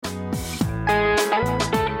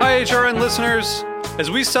HRN listeners.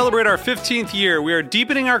 As we celebrate our 15th year, we are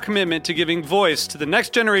deepening our commitment to giving voice to the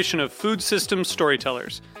next generation of food systems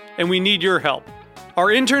storytellers, and we need your help. Our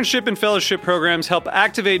internship and fellowship programs help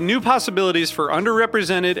activate new possibilities for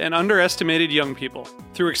underrepresented and underestimated young people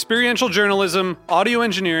through experiential journalism, audio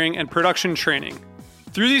engineering, and production training.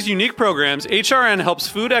 Through these unique programs, HRN helps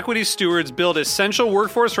food equity stewards build essential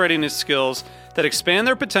workforce readiness skills that expand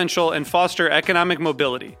their potential and foster economic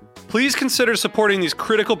mobility. Please consider supporting these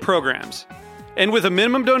critical programs. And with a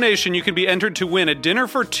minimum donation, you can be entered to win a dinner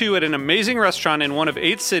for two at an amazing restaurant in one of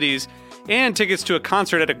 8 cities and tickets to a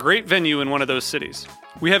concert at a great venue in one of those cities.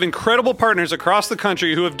 We have incredible partners across the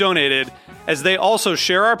country who have donated, as they also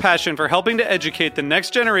share our passion for helping to educate the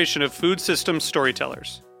next generation of food systems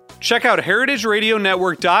storytellers. Check out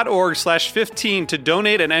heritageradionetwork.org/15 to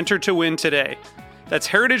donate and enter to win today. That's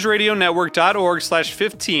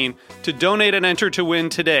heritageradionetwork.org/15 to donate and enter to win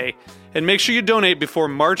today. And make sure you donate before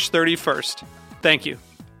March 31st. Thank you.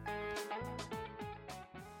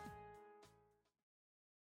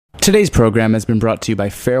 Today's program has been brought to you by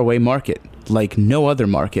Fairway Market, like no other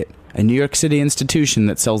market, a New York City institution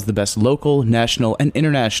that sells the best local, national, and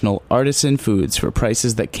international artisan foods for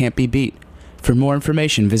prices that can't be beat. For more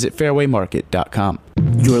information, visit fairwaymarket.com.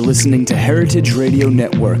 You're listening to Heritage Radio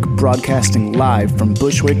Network, broadcasting live from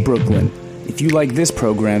Bushwick, Brooklyn. If you like this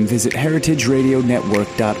program, visit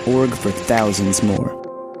heritageradionetwork.org for thousands more.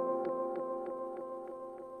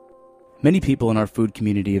 Many people in our food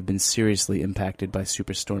community have been seriously impacted by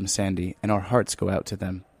Superstorm Sandy, and our hearts go out to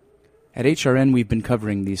them. At HRN, we've been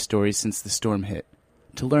covering these stories since the storm hit.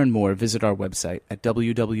 To learn more, visit our website at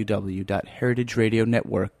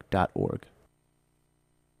www.heritageradionetwork.org.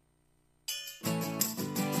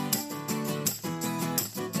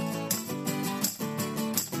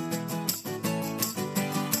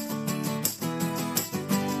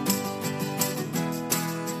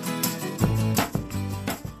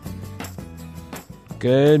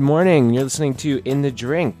 Good morning. You're listening to In the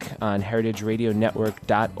Drink on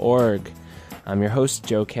heritageradionetwork.org. I'm your host,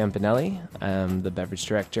 Joe Campanelli. I'm the beverage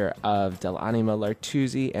director of Del Anima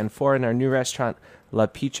L'Artusi and in our new restaurant, La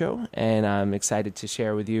Picho, and I'm excited to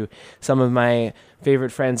share with you some of my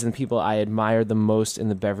favorite friends and people I admire the most in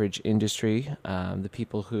the beverage industry, the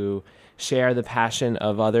people who share the passion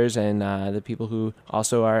of others, and the people who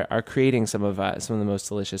also are creating some of the most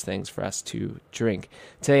delicious things for us to drink.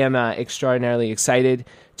 Today I'm extraordinarily excited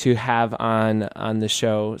to have on the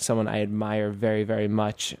show someone I admire very, very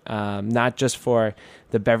much, not just for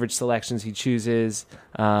the beverage selections he chooses,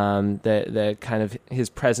 the kind of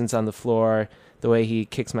his presence on the floor, the way he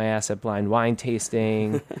kicks my ass at blind wine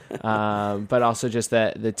tasting, but also just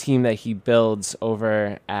the team that he builds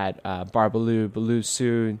over at Bar Baloo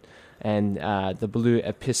Sud, and the Baloo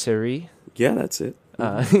Epicerie. Yeah, that's it.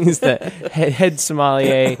 He's the head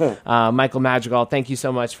sommelier, Michael Madrigale. Thank you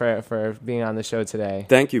so much for being on the show today.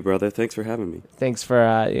 Thank you, brother. Thanks for having me. Thanks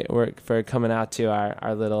for coming out to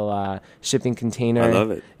our little shipping container. I love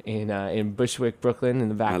it. In Bushwick, Brooklyn, in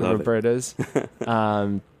the back of Roberta's.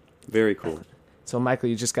 Very cool. So, Michael,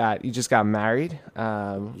 you just got married.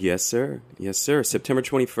 Yes, sir. Yes, sir. September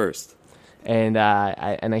 21st. And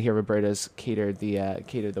I hear Roberta's catered the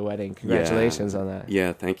wedding. Congratulations on that.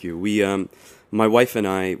 Yeah, thank you. We, my wife and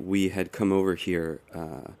I, we had come over here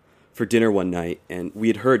for dinner one night, and we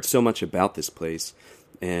had heard so much about this place,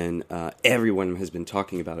 and everyone has been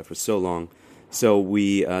talking about it for so long. So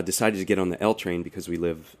we decided to get on the L train because we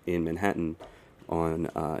live in Manhattan,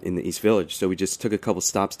 in the East Village. So we just took a couple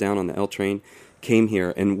stops down on the L train, came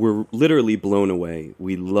here, and we're literally blown away.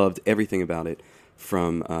 We loved everything about it.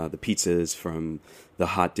 From the pizzas, from the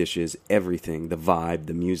hot dishes, everything, the vibe,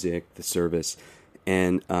 the music, the service.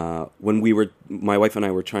 And when my wife and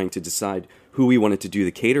I were trying to decide who we wanted to do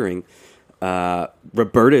the catering,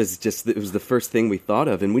 Roberta's it was the first thing we thought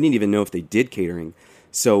of, and we didn't even know if they did catering.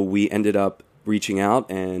 So we ended up reaching out,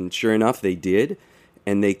 and sure enough, they did.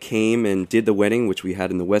 And they came and did the wedding, which we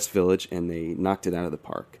had in the West Village, and they knocked it out of the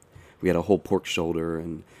park. We had a whole pork shoulder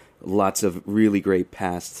and lots of really great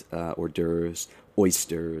past hors d'oeuvres,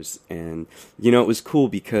 oysters, and it was cool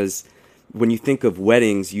because when you think of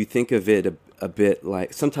weddings, you think of it a bit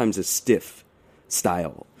like sometimes a stiff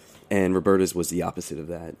style, and Roberta's was the opposite of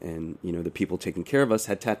that. And the people taking care of us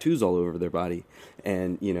had tattoos all over their body,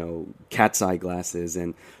 and cat's eye glasses,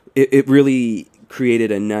 and it really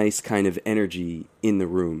created a nice kind of energy in the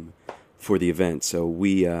room for the event. So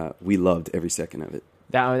we loved every second of it.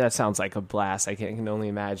 That sounds like a blast. I can only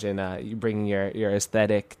imagine you bringing your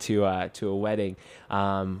aesthetic to a wedding.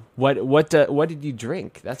 What did you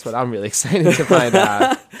drink? That's what I'm really excited to find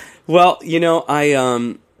out. Well,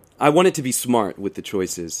 I wanted to be smart with the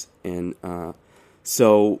choices, and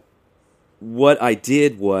so what I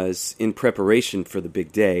did was, in preparation for the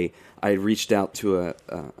big day, I had reached out to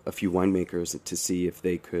a few winemakers to see if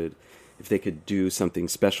they could do something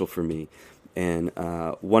special for me. And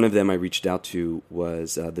one of them I reached out to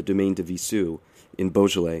was the Domaine de Vissou in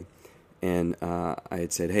Beaujolais. And I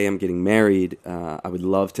had said, hey, I'm getting married. I would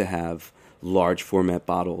love to have large format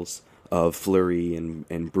bottles of Fleury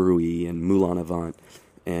and Bruy and Moulin Avant.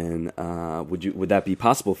 And would that be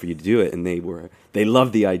possible for you to do it? And they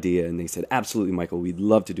loved the idea, and they said, absolutely, Michael, we'd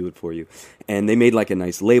love to do it for you. And they made like a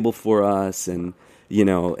nice label for us, and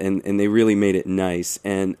and they really made it nice.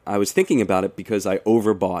 And I was thinking about it because I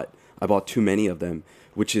bought too many of them,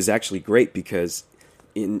 which is actually great because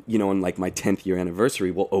on like my 10th year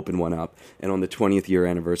anniversary, we'll open one up, and on the 20th year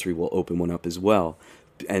anniversary, we'll open one up as well,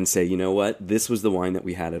 and say, you know what, this was the wine that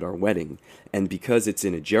we had at our wedding. And because it's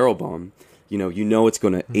in a Jeroboam, it's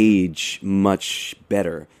going to age much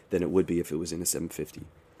better than it would be if it was in a 750.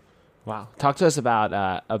 Wow. Talk to us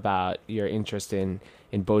about your interest in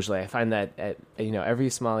Beaujolais. I find that every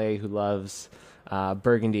sommelier who loves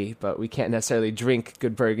Burgundy, but we can't necessarily drink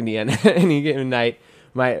good Burgundy on any given night,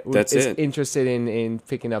 is interested in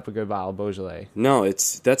picking up a good bottle of Beaujolais. No,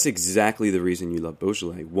 that's exactly the reason you love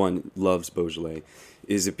Beaujolais. One loves Beaujolais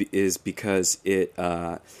is because it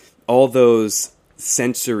all those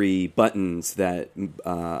sensory buttons that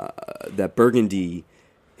Burgundy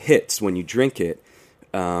hits when you drink it,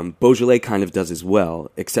 Beaujolais kind of does as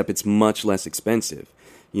well, except it's much less expensive.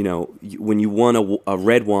 When you want a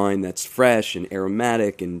red wine that's fresh and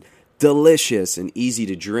aromatic and delicious and easy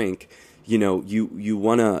to drink, you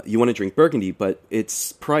want to drink Burgundy, but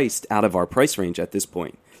it's priced out of our price range at this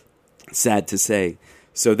point. Sad to say.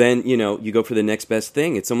 So then, you go for the next best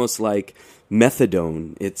thing. It's almost like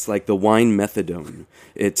methadone. It's like the wine methadone.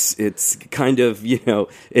 It's kind of,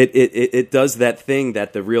 it does that thing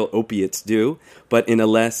that the real opiates do, but in a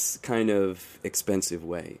less kind of expensive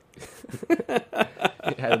way.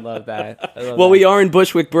 I love that. We are in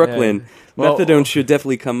Bushwick, Brooklyn. Yeah. Methadone should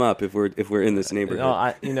definitely come up if we're in this neighborhood.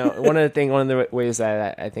 One of the ways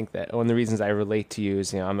that I think that one of the reasons I relate to you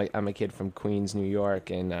is, I'm a kid from Queens, New York,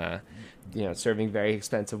 and serving very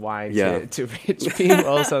expensive wine to rich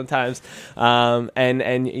people sometimes.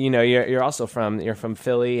 You're also from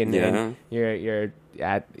Philly, and you're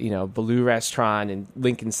at Baloo Restaurant in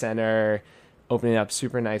Lincoln Center, opening up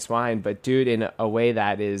super nice wine, but dude, in a way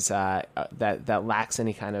that is that lacks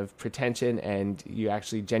any kind of pretension, and you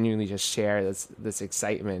actually genuinely just share this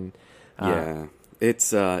excitement.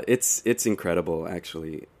 It's incredible,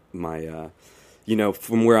 actually. My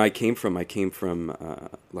from where I came from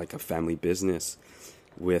like a family business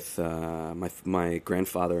with my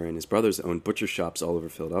grandfather and his brothers owned butcher shops all over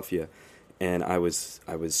Philadelphia, and I was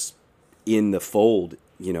in the fold,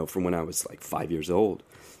 from when I was like 5 years old.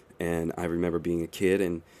 And I remember being a kid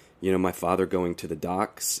and, my father going to the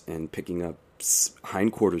docks and picking up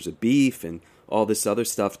hindquarters of beef and all this other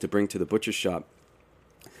stuff to bring to the butcher shop.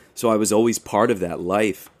 So I was always part of that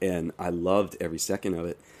life, and I loved every second of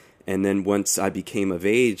it. And then once I became of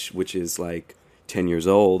age, which is like 10 years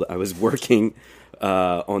old, I was working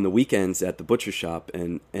on the weekends at the butcher shop.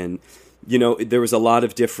 And there was a lot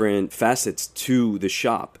of different facets to the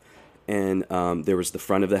shop. And there was the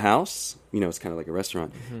front of the house. It's kind of like a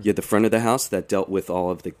restaurant. Mm-hmm. You had the front of the house that dealt with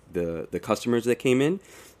all of the customers that came in.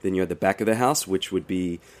 Then you had the back of the house, which would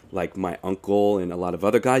be like my uncle and a lot of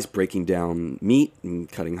other guys breaking down meat and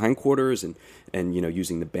cutting hindquarters and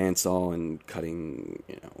using the bandsaw and cutting,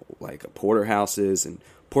 like porterhouses and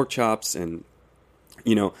pork chops. And,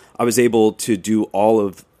 I was able to do all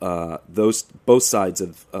of both sides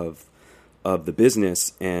of the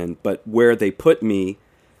business. But where they put me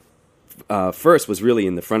first was really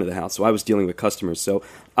in the front of the house. So I was dealing with customers. So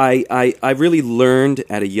I really learned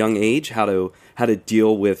at a young age how to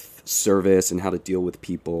deal with service and how to deal with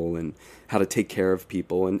people and how to take care of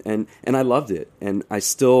people. And I loved it. And I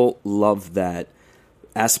still love that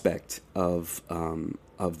aspect of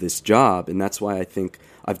this job. And that's why I think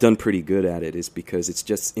I've done pretty good at it, is because it's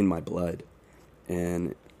just in my blood.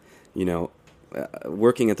 And,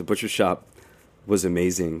 working at the butcher shop was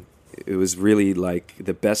amazing. It was really like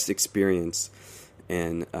the best experience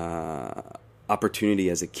and opportunity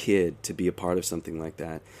as a kid to be a part of something like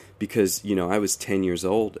that, because I was 10 years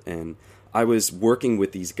old and I was working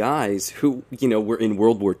with these guys who were in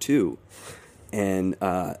World War II, and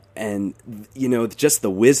just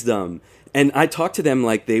the wisdom, and I talked to them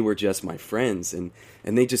like they were just my friends, and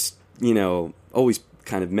they just always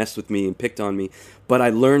kind of messed with me and picked on me, but I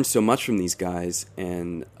learned so much from these guys,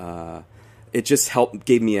 and it just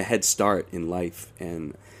gave me a head start in life,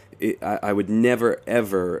 and I would never,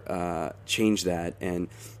 ever change that. And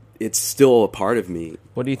it's still a part of me.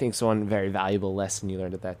 What do you think is one very valuable lesson you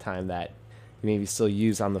learned at that time that you maybe still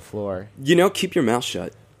use on the floor? Keep your mouth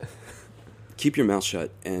shut. Keep your mouth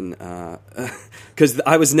shut, and because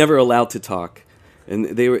I was never allowed to talk,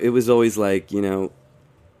 and it was always like,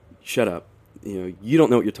 shut up. You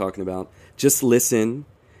don't know what you're talking about. Just listen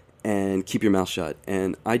and keep your mouth shut.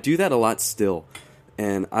 And I do that a lot still,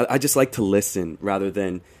 and I just like to listen rather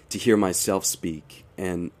than to hear myself speak.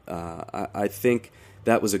 And I think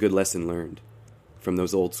that was a good lesson learned from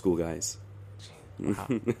those old school guys. Wow.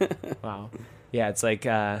 Wow. Yeah, it's like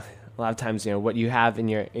a lot of times, what you have in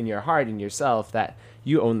your heart, in yourself, that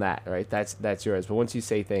you own that, right? That's yours. But once you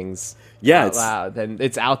say things out loud, then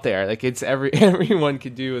it's out there. Like it's everyone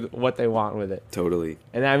could do what they want with it. Totally.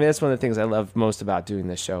 And I mean, that's one of the things I love most about doing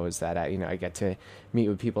this show is that I get to meet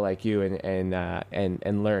with people like you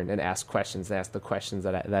and learn and ask questions, and ask the questions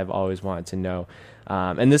that I've always wanted to know.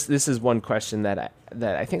 And this is one question that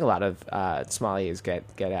I think a lot of sommeliers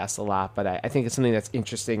get asked a lot, but I think it's something that's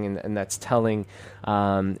interesting and that's telling,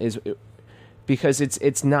 because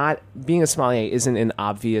it's not, being a sommelier isn't an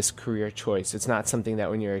obvious career choice. It's not something that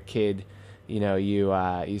when you're a kid,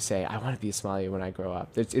 you say, I want to be a sommelier when I grow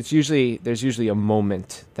up. There's usually a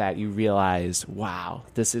moment that you realize, wow,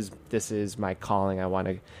 this is my calling. I want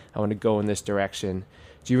to go in this direction.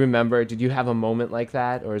 Do you remember? Did you have a moment like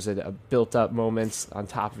that, or is it a built-up moments on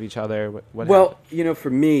top of each other? What happened?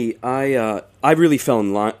 For me, I really fell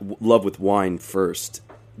in love with wine first.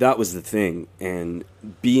 That was the thing, and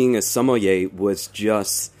being a sommelier was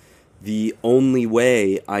just the only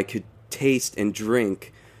way I could taste and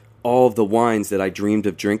drink all of the wines that I dreamed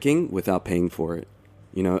of drinking without paying for it,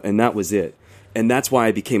 and that was it. And that's why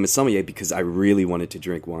I became a sommelier, because I really wanted to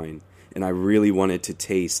drink wine, and I really wanted to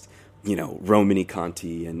taste Romani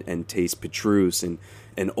Conti and taste Petrus and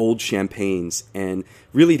old champagnes. And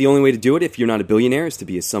really the only way to do it if you're not a billionaire is to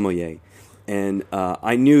be a sommelier. And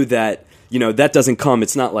I knew that, that doesn't come.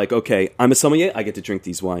 It's not like, okay, I'm a sommelier, I get to drink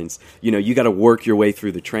these wines. You got to work your way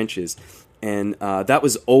through the trenches. And that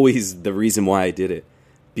was always the reason why I did it.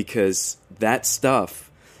 Because that stuff,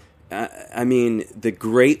 the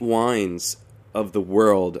great wines of the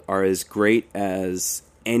world are as great as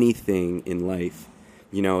anything in life.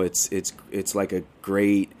 It's like a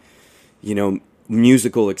great,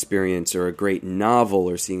 musical experience or a great novel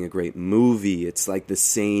or seeing a great movie. It's like the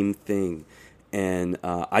same thing. And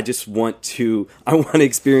I want to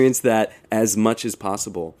experience that as much as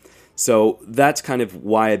possible. So that's kind of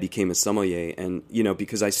why I became a sommelier. And,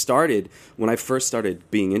 because when I first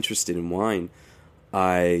started being interested in wine,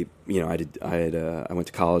 I went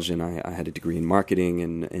to college and I had a degree in marketing,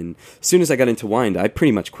 and as soon as I got into wine, I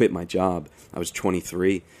pretty much quit my job. I was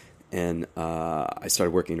 23, and I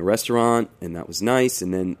started working in a restaurant, and that was nice.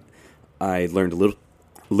 And then I learned a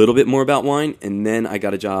little bit more about wine, and then I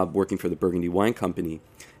got a job working for the Burgundy Wine Company,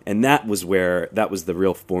 and that was the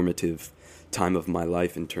real formative time of my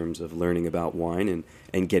life in terms of learning about wine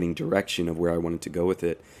and getting direction of where I wanted to go with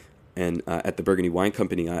it. And at the Burgundy Wine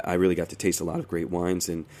Company, I really got to taste a lot of great wines.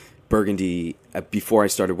 And Burgundy, before I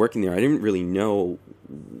started working there, I didn't really know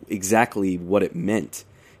exactly what it meant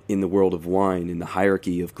in the world of wine, in the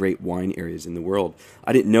hierarchy of great wine areas in the world.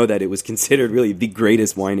 I didn't know that it was considered really the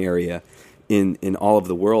greatest wine area in all of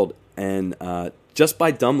the world. And just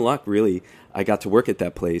by dumb luck, really, I got to work at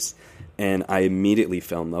that place, and I immediately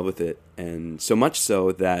fell in love with it. And so much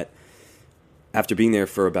so that after being there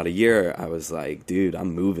for about a year, I was like, dude,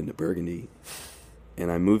 I'm moving to Burgundy. And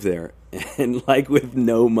I moved there, and with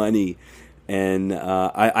no money. And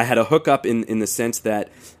I had a hookup in the sense that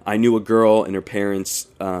I knew a girl, and her parents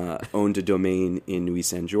owned a domain in Nuit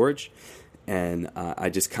Saint-Georges. And I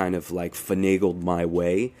just kind of finagled my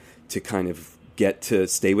way to kind of get to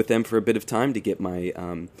stay with them for a bit of time to get my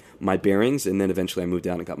my bearings. And then eventually I moved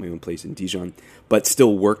out and got my own place in Dijon, but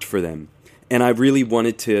still worked for them. And I really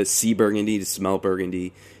wanted to see Burgundy, to smell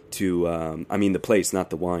Burgundy, the place, not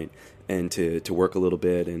the wine, and to work a little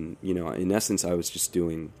bit. And, in essence, I was just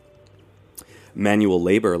doing manual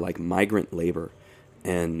labor, like migrant labor,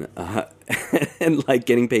 and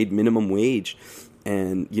getting paid minimum wage,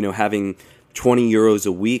 and, having 20 euros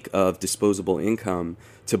a week of disposable income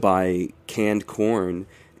to buy canned corn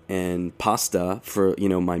and pasta for,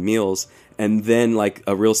 my meals. And then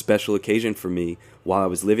a real special occasion for me while I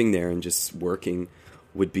was living there and just working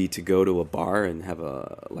would be to go to a bar and have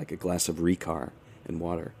a glass of Ricard and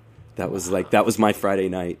water. That was my Friday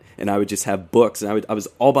night, and I would just have books, and I was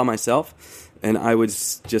all by myself, and I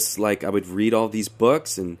was just I would read all these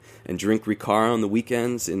books and drink Ricard on the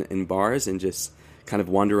weekends in bars and just kind of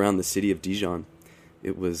wander around the city of Dijon.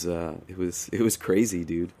 it was crazy,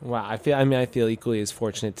 dude. Wow, I feel equally as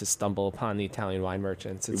fortunate to stumble upon the Italian wine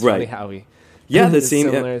merchants. It's Right. funny how we The same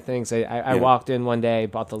similar things. I walked in one day,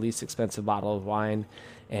 bought the least expensive bottle of wine,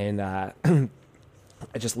 and I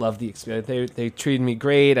just loved the experience. They treated me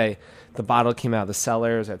great. The bottle came out of the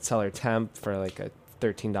cellar. It was at cellar temp for like a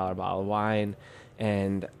 $13 bottle of wine,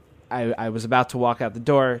 and I was about to walk out the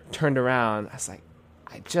door, turned around. I was like,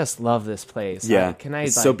 I just love this place. Yeah,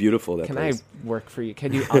 It's so beautiful, that can place. I work for you?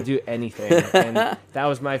 I'll do anything. And that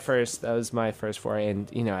was my first foray.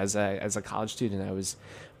 And as a college student, I was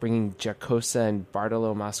bringing Giacosa and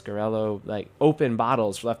Bartolo Mascarello, like open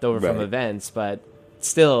bottles left over from Right. events, but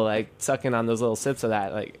still like sucking on those little sips of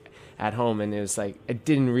that like at home. And it was like I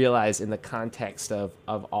didn't realize in the context of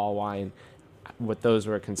all wine what those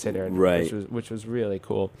were considered, right? Which was really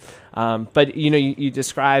cool. But you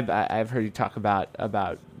describe. I've heard you talk about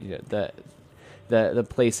the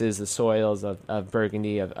places, the soils of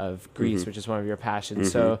Burgundy, of Greece, which is one of your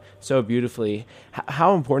passions, so beautifully.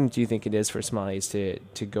 How important do you think it is for sommeliers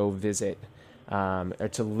to go visit or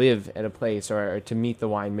to live at a place or to meet the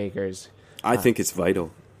winemakers? I think it's vital.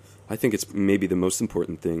 I think it's maybe the most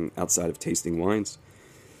important thing outside of tasting wines.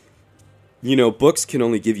 Books can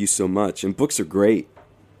only give you so much, and books are great.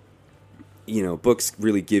 Books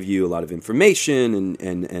really give you a lot of information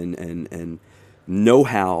and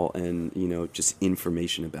know-how and, just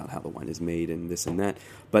information about how the wine is made and this and that.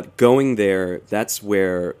 But going there, that's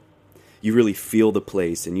where you really feel the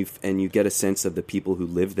place and you get a sense of the people who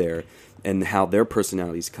live there and how their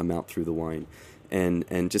personalities come out through the wine.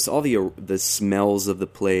 And just all the smells of the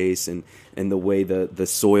place and the way the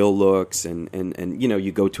soil looks and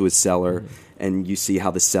you go to a cellar and you see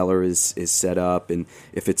how the cellar is set up, and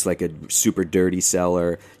if it's like a super dirty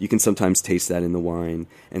cellar, you can sometimes taste that in the wine,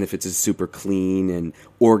 and if it's a super clean and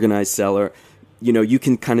organized cellar, you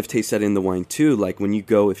can kind of taste that in the wine too. Like when you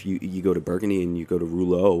go, if you go to Burgundy and you go to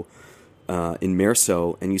Rouleau in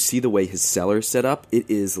Meursault and you see the way his cellar is set up, it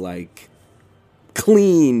is like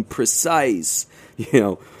clean, precise,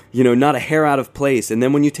 not a hair out of place. And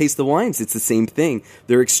then when you taste the wines, it's the same thing.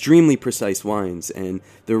 They're extremely precise wines, and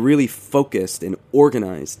they're really focused and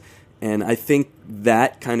organized. And I think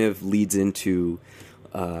that kind of leads into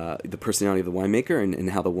the personality of the winemaker and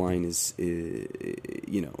how the wine is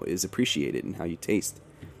appreciated and how you taste.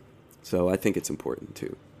 So I think it's important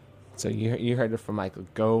too. So you heard it from Michael.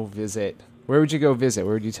 Go visit. Where would you go visit?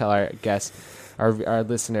 Where would you tell our guests, our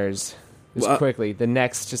listeners, quickly, the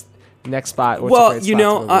next spot? What's a great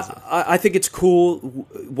spot I think it's cool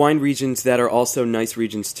wine regions that are also nice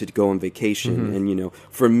regions to go on vacation. And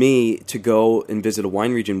for me to go and visit a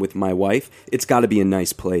wine region with my wife, it's got to be a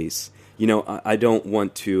nice place. I don't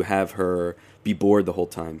want to have her be bored the whole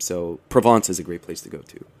time. So Provence is a great place to go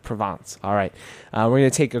to. Provence. All right. We're going to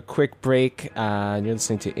take a quick break. You're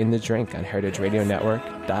listening to In the Drink on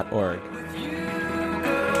heritageradionetwork.org.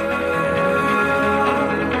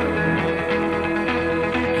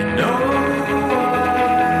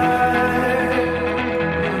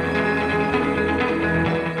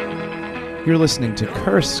 You're listening to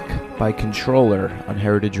Kursk by Controller on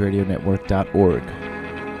heritageradionetwork.org.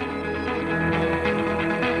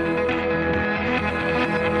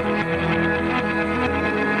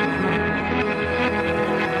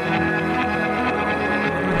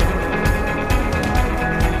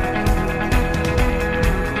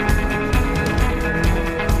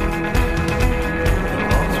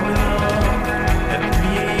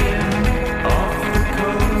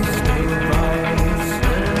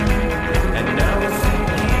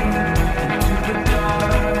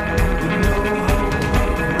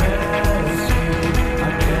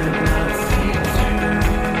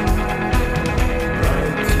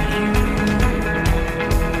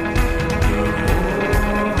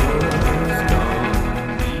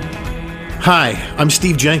 Hi, I'm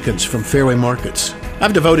Steve Jenkins from Fairway Markets.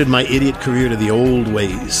 I've devoted my idiot career to the old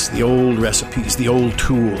ways, the old recipes, the old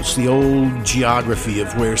tools, the old geography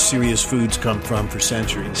of where serious foods come from for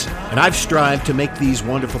centuries. And I've strived to make these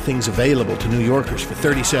wonderful things available to New Yorkers for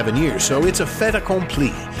 37 years, so it's a fait accompli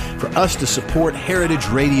for us to support Heritage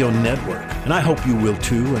Radio Network. And I hope you will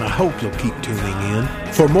too, and I hope you'll keep tuning in.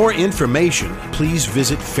 For more information, please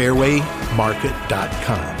visit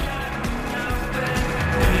fairwaymarket.com.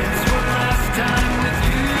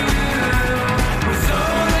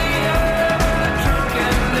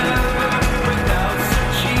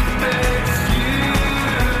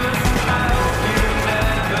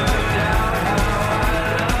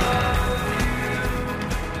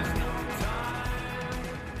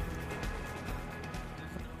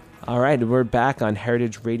 All right, we're back on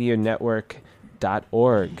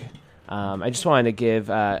heritageradionetwork.org. I just wanted to give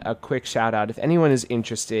a quick shout out. If anyone is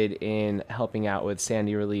interested in helping out with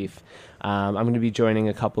Sandy relief, I'm going to be joining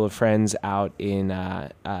a couple of friends out in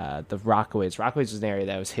the Rockaways. Rockaways is an area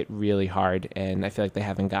that was hit really hard, and I feel like they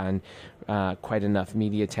haven't gotten quite enough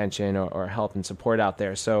media attention or help and support out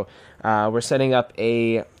there. So we're setting up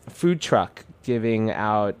a food truck giving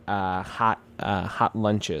out hot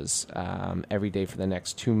lunches every day for the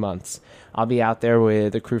next 2 months. I'll be out there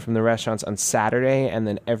with the crew from the restaurants on Saturday and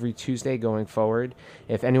then every Tuesday going forward.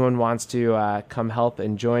 If anyone wants to come help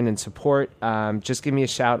and join and support, just give me a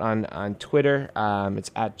shout on Twitter.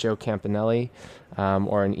 It's at Joe Campanelli,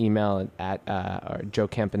 or an email at or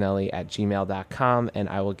joecampanelli@gmail.com, and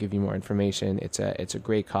I will give you more information. It's a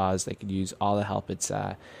great cause. They could use all the help. It's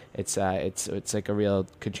like a real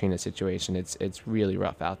Katrina situation. It's really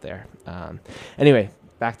rough out there. Anyway,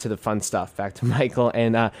 back to the fun stuff. Back to Michael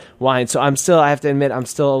and wine. So I have to admit, I'm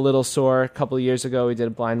still a little sore. A couple of years ago, we did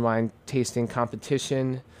a blind wine tasting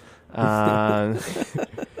competition. And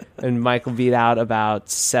Michael beat out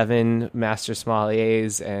about 7 master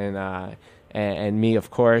sommeliers and me,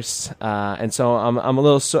 of course. And so I'm a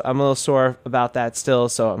little sore about that still.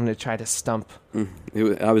 So I'm going to try to stump.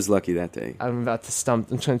 I was lucky that day. I'm about to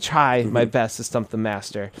stump. I'm trying to try my best to stump the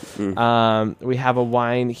master. We have a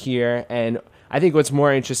wine here, and I think what's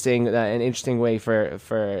more interesting, an interesting way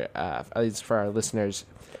for at least for our listeners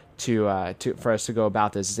to for us to go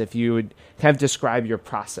about this is if you would kind of describe your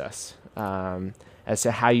process as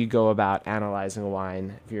to how you go about analyzing a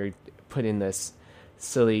wine. If you're put in this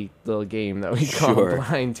silly little game that we call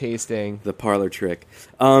blind tasting, the parlor trick.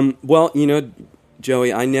 Well,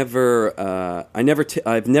 Joey, I've never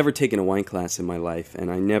taken a wine class in my life, and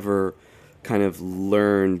I never kind of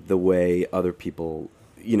learned the way other people.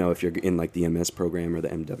 If you're in like the MS program or the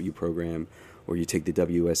MW program, or you take the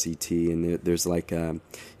WSET, and there's like,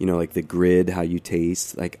 like the grid, how you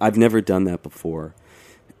taste. Like I've never done that before,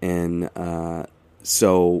 and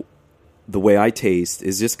so the way I taste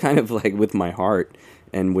is just kind of like with my heart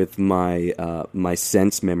and with my my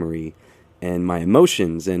sense memory and my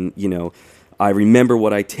emotions, and I remember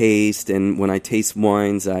what I taste, and when I taste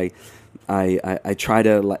wines, I try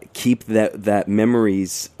to keep that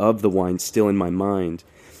memories of the wine still in my mind.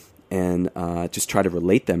 And just try to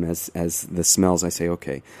relate them as the smells. I say,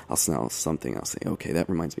 okay, I'll smell something. I'll say, okay, that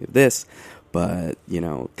reminds me of this. But,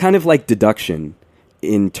 kind of like deduction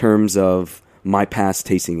in terms of my past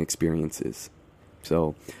tasting experiences.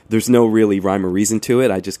 So there's no really rhyme or reason to it.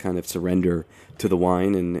 I just kind of surrender to the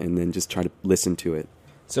wine and then just try to listen to it.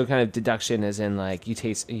 So kind of deduction as in like you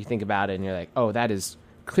taste, you think about it and you're like, oh, that is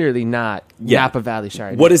clearly not Napa Valley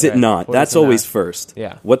Chardonnay. What is it not? That's always first.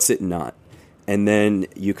 Yeah. What's it not? And then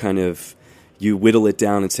you you whittle it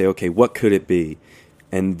down and say, okay, what could it be?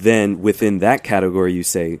 And then within that category, you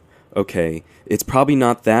say, okay, it's probably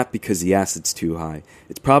not that because the acid's too high.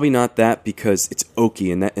 It's probably not that because it's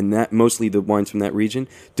oaky, and that mostly the wines from that region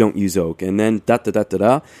don't use oak. And then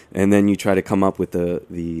and then you try to come up with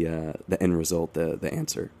the end result, the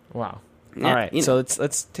answer. Wow. Yeah, all right, so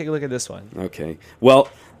let's take a look at this one. Okay. Well,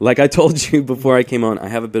 like I told you before I came on, I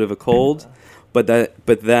have a bit of a cold. But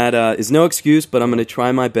that is no excuse. But I'm going to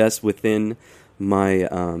try my best within my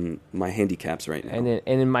my handicaps right now. And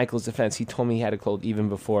in Michael's defense, he told me he had a cold even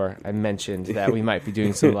before I mentioned that we might be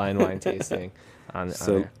doing some blind wine tasting.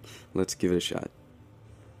 So let's give it a shot.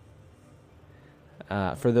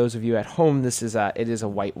 For those of you at home, it is a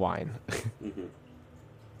white wine. Mm-hmm.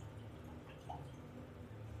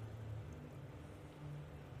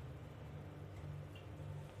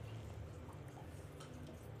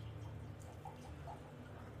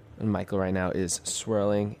 And Michael right now is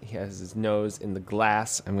swirling. He has his nose in the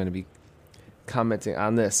glass. I'm going to be commenting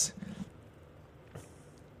on this.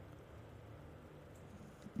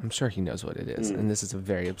 I'm sure he knows what it is. And this is a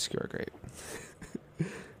very obscure grape.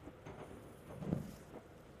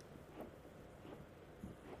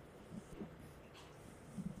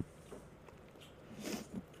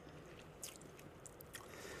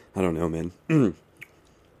 I don't know, man.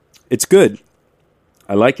 It's good.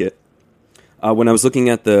 I like it. When I was looking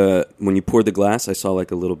at when you poured the glass, I saw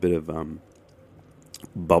like a little bit of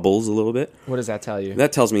bubbles a little bit. What does that tell you?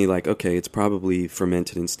 That tells me like, okay, it's probably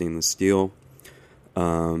fermented in stainless steel.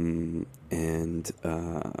 And, it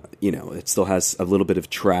still has a little bit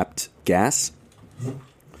of trapped gas.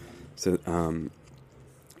 So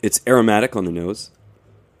it's aromatic on the nose,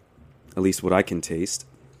 at least what I can taste.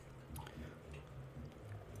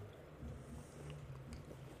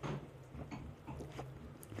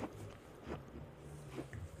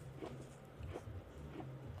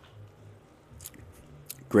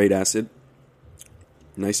 Great acid,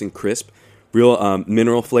 nice and crisp, real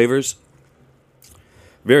mineral flavors.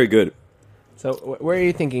 Very good. So where are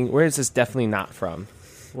you thinking? Where is this definitely not from?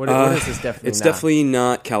 What is this definitely? It's not? definitely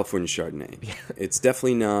not California Chardonnay. It's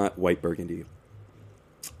definitely not white Burgundy.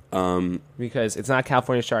 Because it's not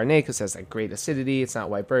California Chardonnay because it has like great acidity. It's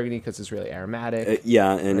not white Burgundy because it's really aromatic.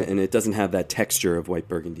 And it doesn't have that texture of white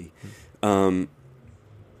Burgundy. When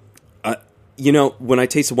I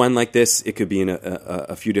taste a wine like this, it could be in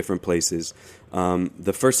a few different places.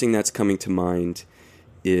 The first thing that's coming to mind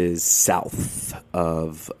is south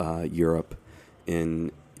of Europe,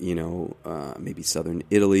 in maybe southern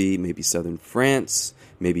Italy, maybe southern France,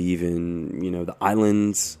 maybe even the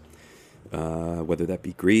islands, whether that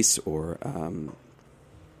be Greece or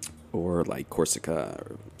like Corsica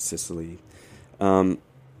or Sicily. I'm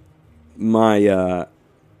not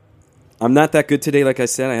that good today. Like I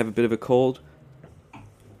said, I have a bit of a cold.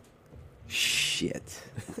 Shit,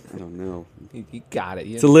 I don't know. You got it.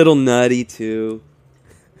 It's a little nutty too.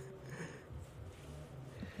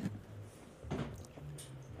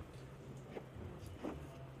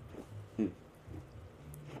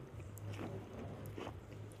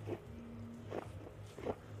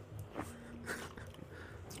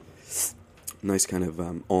 Nice kind of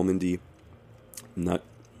almondy nut.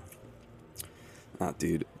 Ah,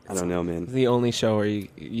 dude, I don't know, man. It's the only show where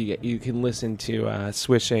you can listen to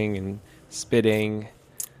swishing and spitting.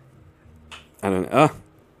 I don't know.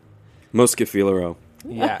 Moscafilero.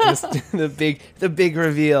 Yeah, the big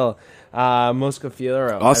reveal.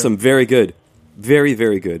 Moscafilero. Awesome, very good, very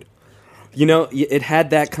very good. It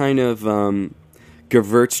had that kind of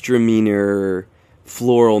Gewürztraminer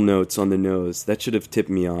floral notes on the nose that should have tipped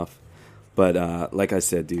me off. But like I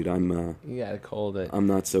said, dude, you gotta cold it. I'm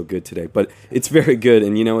not so good today, but it's very good.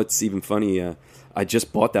 And it's even funny. I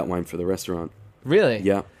just bought that wine for the restaurant. Really?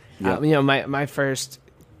 Yeah. My first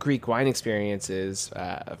Greek wine experiences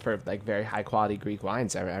for like very high quality Greek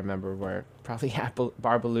wines, I remember were probably at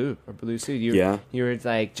Bar Baloo or Balusu. You were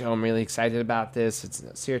like, Joe, I'm really excited about this. It's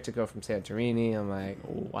Sirtico from Santorini. I'm like,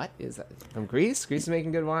 what is that from Greece? Greece is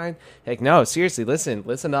making good wine. Like, no, seriously,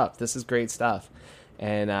 listen up. This is great stuff.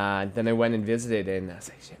 And then I went and visited, and I was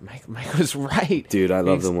like, shit, Mike was right. Dude, I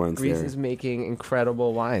love the wines Greece there. is making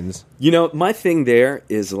incredible wines. My thing there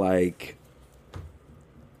is like,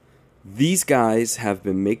 these guys have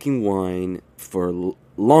been making wine for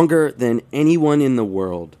longer than anyone in the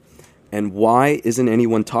world. And why isn't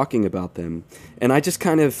anyone talking about them? And I just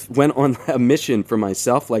kind of went on a mission for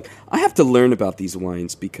myself. Like, I have to learn about these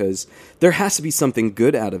wines because there has to be something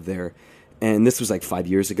good out of there. And this was like 5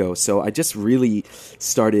 years ago. So I just really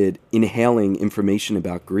started inhaling information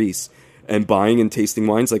about Greece and buying and tasting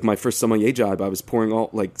wines. Like my first sommelier job, I was pouring all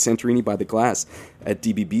like Santorini by the glass at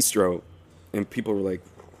DB Bistro. And people were like,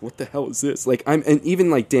 what the hell is this? And even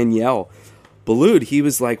like Danielle Balud, he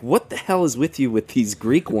was like, what the hell is with you with these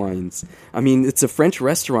Greek wines? I mean, it's a French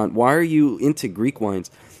restaurant. Why are you into Greek wines?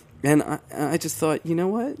 And I just thought, you know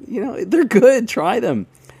what? They're good. Try them.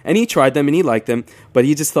 And he tried them and he liked them, but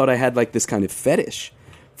he just thought I had like this kind of fetish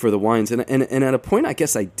for the wines. And at a point, I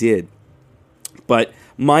guess I did. But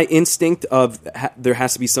my instinct of there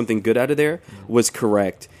has to be something good out of there was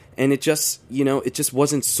correct. And it just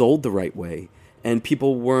wasn't sold the right way. And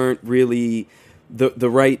people weren't really, the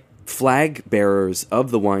right flag bearers of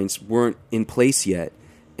the wines weren't in place yet.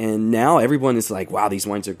 And now everyone is like, wow, these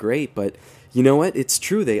wines are great. But you know what? It's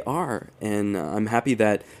true, they are. And I'm happy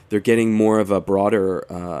that they're getting more of a broader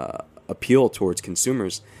appeal towards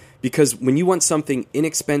consumers. Because when you want something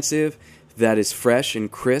inexpensive that is fresh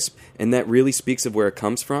and crisp and that really speaks of where it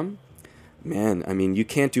comes from, man, I mean, you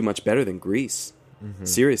can't do much better than Greece. Mm-hmm.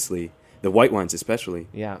 Seriously. The white wines especially.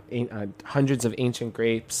 Yeah. Hundreds of ancient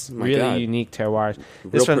grapes, My really God. unique terroirs.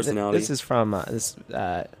 Real personality. This is from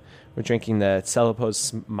we're drinking the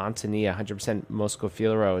Celopos Montania, 100%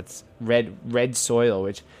 Moscafilero. It's red soil,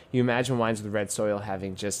 which you imagine wines with red soil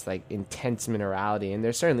having just like intense minerality, and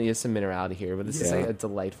there certainly is some minerality here. But this is like a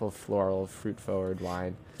delightful floral, fruit-forward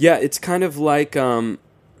wine. Yeah, it's kind of like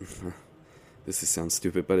this sounds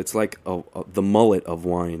stupid, but it's like the mullet of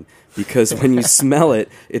wine, because when you smell it,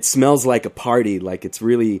 it smells like a party. Like it's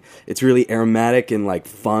really aromatic and like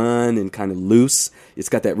fun and kind of loose. It's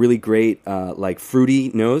got that really great like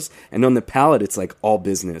fruity nose, and on the palate, it's like all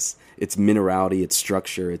business. It's minerality, it's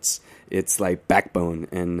structure, it's like backbone,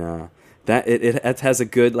 and that it has a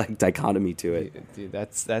good like dichotomy to it. Dude,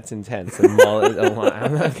 that's intense. The mullet of wine.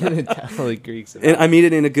 I'm not gonna definitely Greeks. And I mean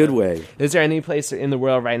it in a good way. Is there any place in the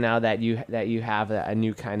world right now that you have a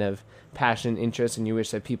new kind of passion, interest, and you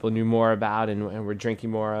wish that people knew more about and were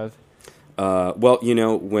drinking more of? Well,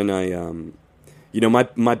 when I,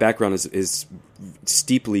 my background is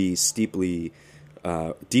deeply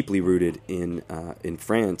rooted in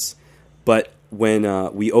France, but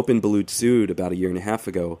when we opened Balud Sud about a year and a half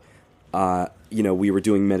ago, we were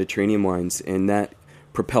doing Mediterranean wines, and that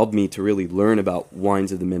propelled me to really learn about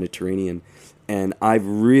wines of the Mediterranean. And I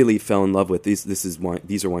really fell in love with these.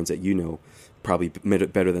 These are wines that you know probably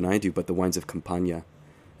better than I do, but the wines of Campania.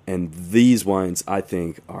 And these wines, I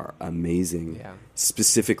think, are amazing. Yeah.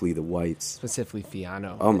 Specifically the whites. Specifically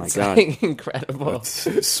Fiano. Oh, my it's God. Like incredible.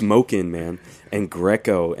 Smoking, man. And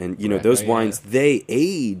Greco. And, Greco, those wines, they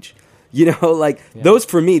age. Those,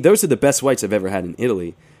 for me, those are the best whites I've ever had in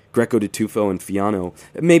Italy. Greco di Tufo and Fiano.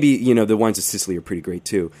 Maybe, the wines of Sicily are pretty great,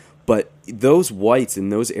 too. But those whites in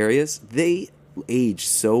those areas, they age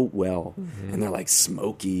so well, and they're like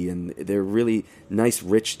smoky, and they're really nice,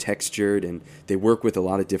 rich textured, and they work with a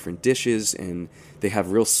lot of different dishes, and they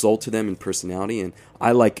have real soul to them and personality. And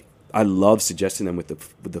I love suggesting them with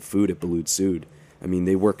the food at Balud Sud. I mean,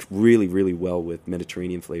 they work really, really well with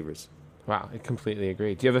Mediterranean flavors. Wow, I completely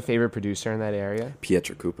agree. Do you have a favorite producer in that area?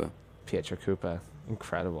 Pietracupa.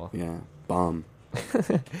 Incredible. Yeah, bomb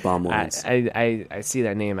wines. I see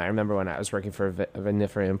that name. I remember when I was working for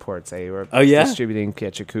Vinifera Imports, they were distributing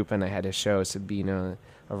Pietracupa, and I had a show Sabino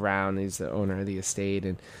around. He's the owner of the estate,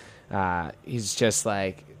 and he's just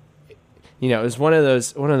like, it was one of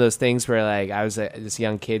those things where like I was this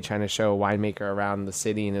young kid trying to show a winemaker around the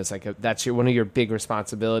city, and it was like that's one of your big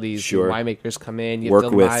responsibilities. Sure. Winemakers come in, you have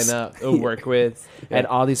to line up, work with, and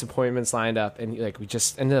all these appointments lined up, and like we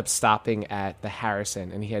just ended up stopping at the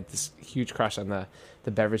Harrison, and he had this huge crush on the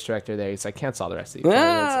beverage director there. He's like, cancel all the rest of the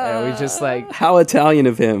appointments. And we just like, how Italian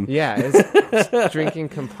of him. Yeah, it's drinking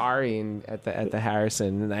Campari at the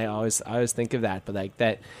Harrison, and I always think of that, but like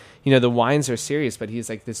that. The wines are serious, but he's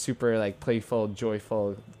like this super like playful,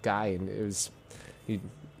 joyful guy, and it was.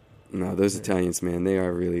 No, those Italians, man, they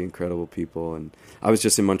are really incredible people. And I was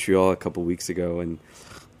just in Montreal a couple weeks ago, and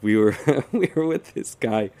we were with this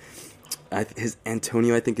guy,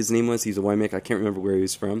 Antonio, I think his name was. He's a winemaker. I can't remember where he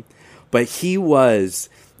was from, but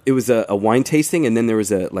it was a wine tasting, and then there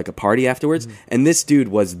was a party afterwards. Mm-hmm. And this dude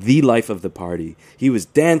was the life of the party. He was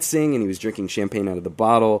dancing, and he was drinking champagne out of the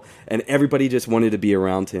bottle, and everybody just wanted to be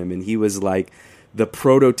around him. And he was like the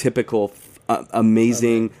prototypical,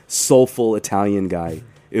 amazing, soulful Italian guy.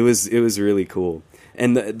 It was really cool.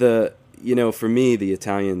 And the for me, the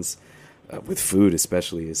Italians with food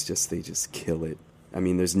especially they just kill it. I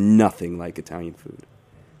mean, there's nothing like Italian food.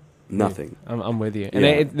 Nothing. I'm with you.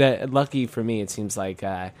 And lucky for me, it seems like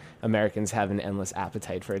Americans have an endless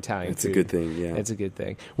appetite for Italian food. It's a good thing, yeah. It's a good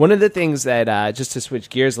thing. One of the things that, just to switch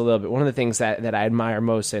gears a little bit, one of the things that I admire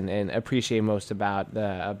most and appreciate most about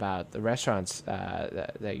the restaurants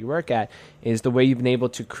that you work at is the way you've been able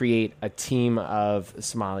to create a team of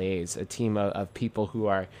sommeliers, a team of people who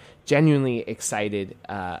are genuinely excited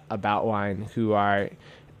about wine, who are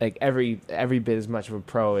like every bit as much of a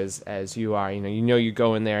pro as you are. You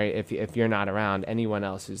go in there, if you're not around, anyone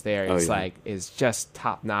else who's there is just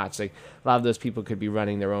top notch. Like a lot of those people could be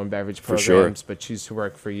running their own beverage programs, but choose to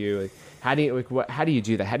work for you. Like, how do you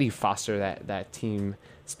do that? How do you foster that team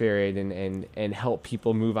spirit and help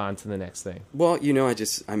people move on to the next thing? Well,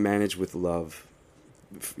 I manage with love,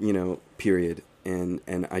 period.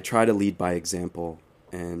 And I try to lead by example.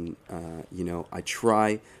 And,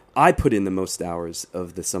 I put in the most hours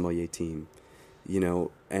of the sommelier team,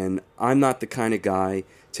 and I'm not the kind of guy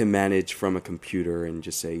to manage from a computer and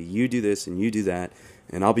just say, you do this and you do that,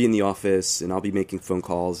 and I'll be in the office and I'll be making phone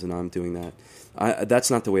calls and I'm doing that.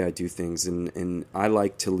 That's not the way I do things, and I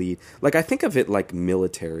like to lead. Like, I think of it like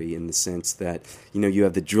military in the sense that, you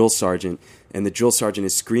have the drill sergeant, and the drill sergeant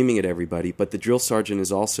is screaming at everybody, but the drill sergeant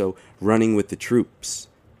is also running with the troops.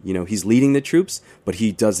 He's leading the troops, but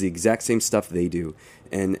he does the exact same stuff they do.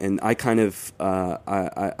 And I kind of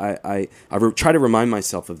I try to remind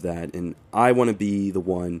myself of that, and I want to be the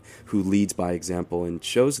one who leads by example and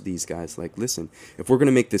shows these guys, like, listen, if we're going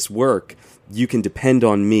to make this work, you can depend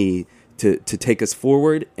on me to take us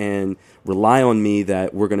forward and rely on me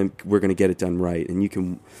that we're gonna get it done right, and you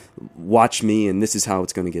can watch me, and this is how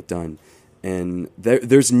it's going to get done. And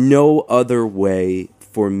there's no other way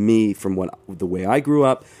for me, from the way I grew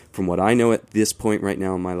up, from what I know at this point right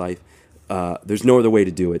now in my life. There's no other way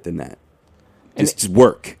to do it than that. Just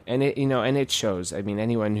work. And it shows. I mean,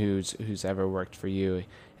 anyone who's ever worked for you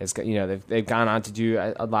has, they've gone on to do,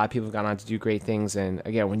 a lot of people have gone on to do great things. And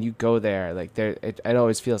again, when you go there, like it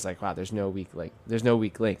always feels like, wow, there's no weak link.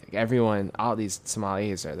 Like everyone, all these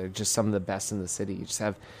sommeliers they're just some of the best in the city. You just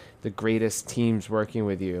have the greatest teams working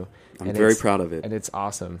with you. I'm very proud of it. And it's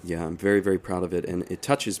awesome. Yeah, I'm very, very proud of it. And it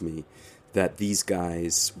touches me that these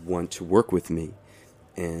guys want to work with me.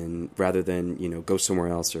 And rather than, go somewhere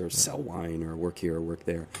else or sell wine or work here or work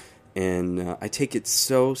there. And I take it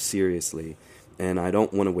so seriously. and I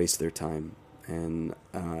don't want to waste their time. And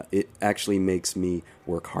it actually makes me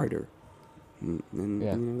work harder. And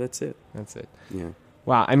Yeah. That's it. That's it. Yeah.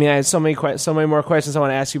 Wow. I mean, I have so many more questions I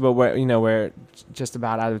want to ask you, but we're just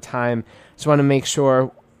about out of time. Just want to make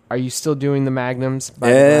sure. Are you still doing the Magnums?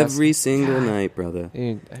 Every single night, brother.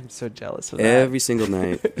 Dude, I'm so jealous of that. Every single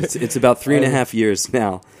night. It's about 3.5 years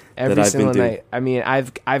now that I've been doing. Night. I mean,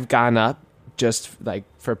 I've gone up just like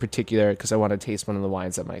for particular because I want to taste one of the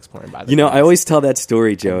wines that Mike's pouring by. I always tell that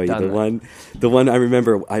story, Joey. The one I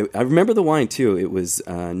remember. I remember the wine too. It was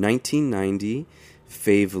 1990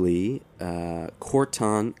 Favely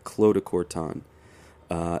Corton Clos de Corton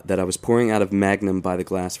that I was pouring out of Magnum by the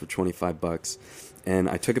glass for $25. And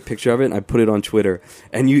I took a picture of it and I put it on Twitter.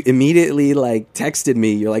 And you immediately texted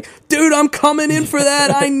me. You're like, dude, I'm coming in for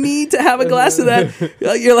that. I need to have a glass of that.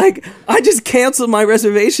 You're like, I just canceled my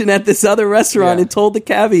reservation at this other restaurant and told the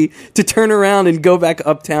cabbie to turn around and go back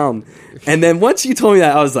uptown. And then once you told me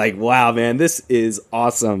that, I was like, wow, man, this is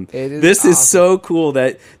awesome. This is so cool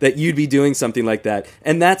that you'd be doing something like that.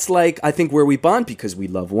 And that's I think where we bond because we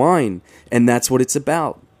love wine. And that's what it's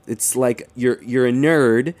about. It's like you're a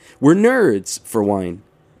nerd. We're nerds for wine,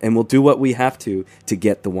 and we'll do what we have to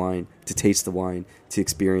get the wine, to taste the wine, to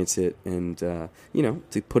experience it, and to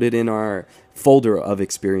put it in our folder of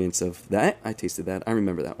experience of that. I tasted that. I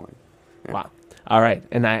remember that wine. Yeah. Wow. All right,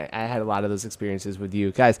 and I had a lot of those experiences with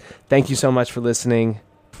you guys. Thank you so much for listening.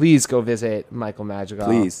 Please go visit Michael Madrigale.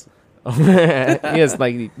 Please. Yes,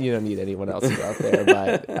 you don't need anyone else to go out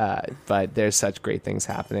there, but there's such great things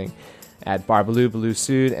happening at Bar Baloo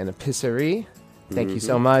Sud and Epicerie. Thank you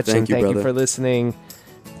so much. Thank you for listening.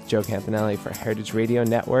 Joe Campanelli for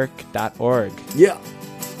heritageradionetwork.org. Yeah.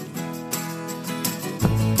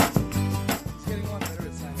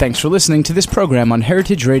 Thanks for listening to this program on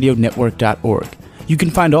heritageradionetwork.org. You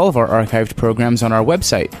can find all of our archived programs on our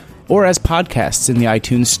website or as podcasts in the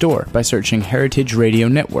iTunes Store by searching Heritage Radio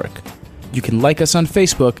Network. You can like us on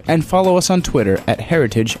Facebook and follow us on Twitter at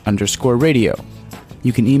 @heritage_radio.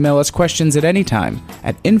 You can email us questions at any time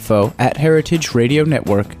at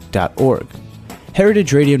info@heritageradionetwork.org.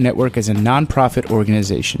 Heritage Radio Network is a non-profit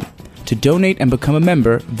organization. To donate and become a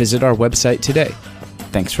member, visit our website today.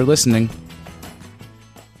 Thanks for listening.